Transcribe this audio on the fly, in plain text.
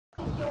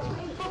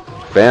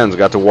Fans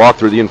got to walk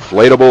through the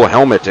inflatable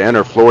helmet to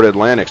enter Florida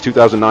Atlantic's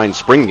 2009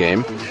 spring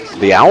game.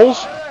 The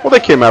Owls? Well, they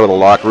came out of the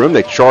locker room.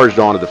 They charged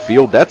onto the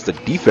field. That's the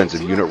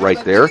defensive unit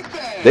right there.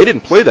 They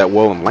didn't play that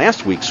well in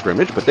last week's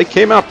scrimmage, but they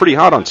came out pretty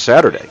hot on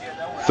Saturday.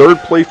 Third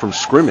play from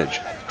scrimmage.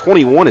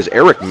 21 is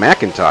Eric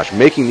McIntosh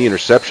making the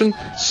interception,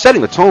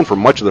 setting the tone for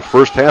much of the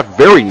first half.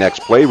 Very next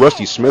play,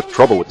 Rusty Smith,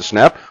 trouble with the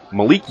snap.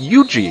 Malik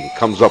Eugene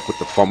comes up with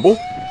the fumble,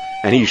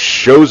 and he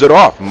shows it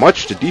off,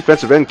 much to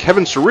defensive end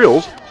Kevin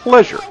Surreal's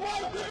pleasure.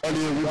 We've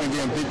been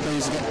getting big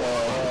things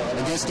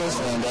against us,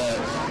 and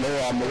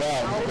lower our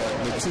morale.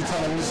 The 2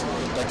 turnovers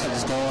that kept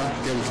us going,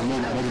 gave us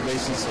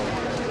motivation. So.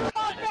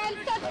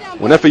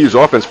 When FAU's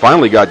offense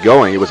finally got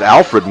going, it was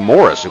Alfred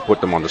Morris who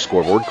put them on the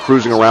scoreboard,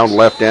 cruising around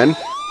left end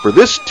for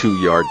this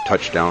 2-yard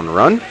touchdown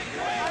run.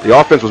 The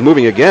offense was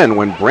moving again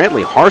when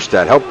Brantley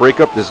Harstad helped break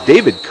up this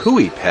David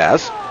Cooey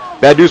pass.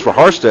 Bad news for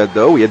Harstad,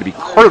 though. He had to be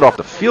carted off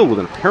the field with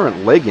an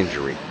apparent leg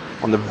injury.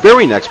 On the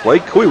very next play,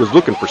 Cooey was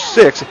looking for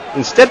 6,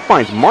 instead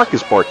finds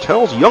Marcus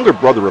Bartels, younger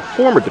brother of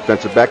former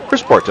defensive back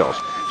Chris Bartels.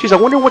 Geez, I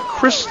wonder what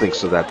Chris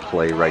thinks of that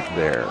play right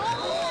there.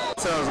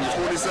 Tells him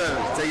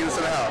 47, take it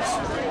to the house.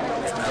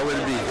 That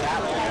would be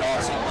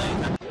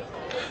awesome.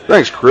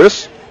 Thanks,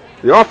 Chris.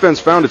 The offense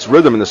found its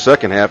rhythm in the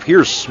second half.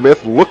 Here's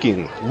Smith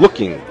looking,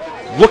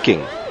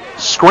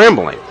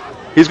 scrambling.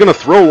 He's going to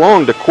throw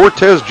long to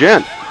Cortez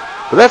Gent.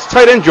 But that's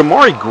tight end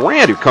Jamari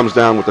Grant who comes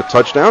down with the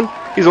touchdown.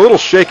 He's a little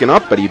shaken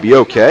up, but he'd be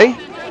okay.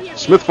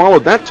 Smith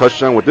followed that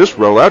touchdown with this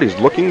rollout. He's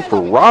looking for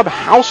Rob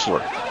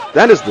Hausler.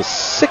 That is the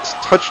 6th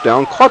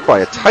touchdown caught by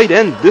a tight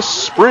end this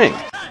spring.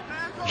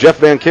 Jeff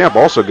Van Camp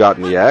also got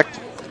in the act.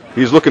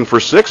 He's looking for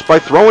 6 by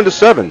throwing to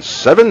 7.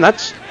 7,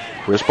 that's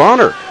Chris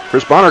Bonner.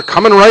 Chris Bonner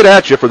coming right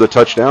at you for the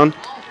touchdown.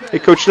 Hey,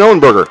 Coach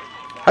Snellenberger,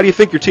 how do you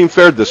think your team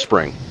fared this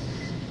spring?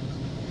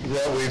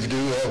 Well, we do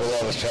have a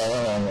lot of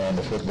talent on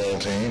the football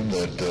team.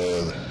 That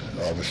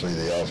obviously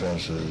the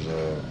offense is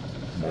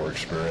more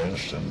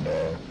experienced, and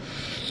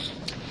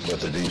but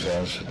the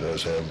defense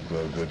does have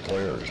good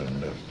players,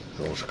 and if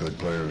those good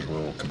players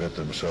will commit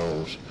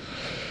themselves,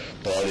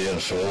 body and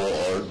soul,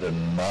 heart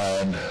and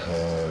mind,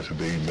 to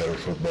being better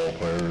football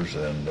players,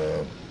 and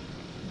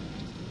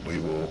we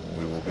will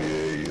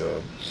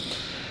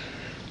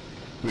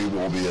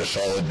be a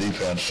solid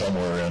defense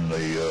somewhere in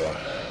the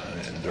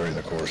during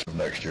the course of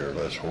next year.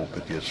 Let's hope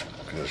it gets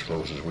as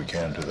close as we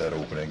can to that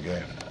opening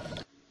game.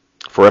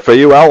 For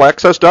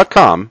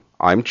FAUAllAccess.com,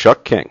 I'm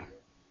Chuck King.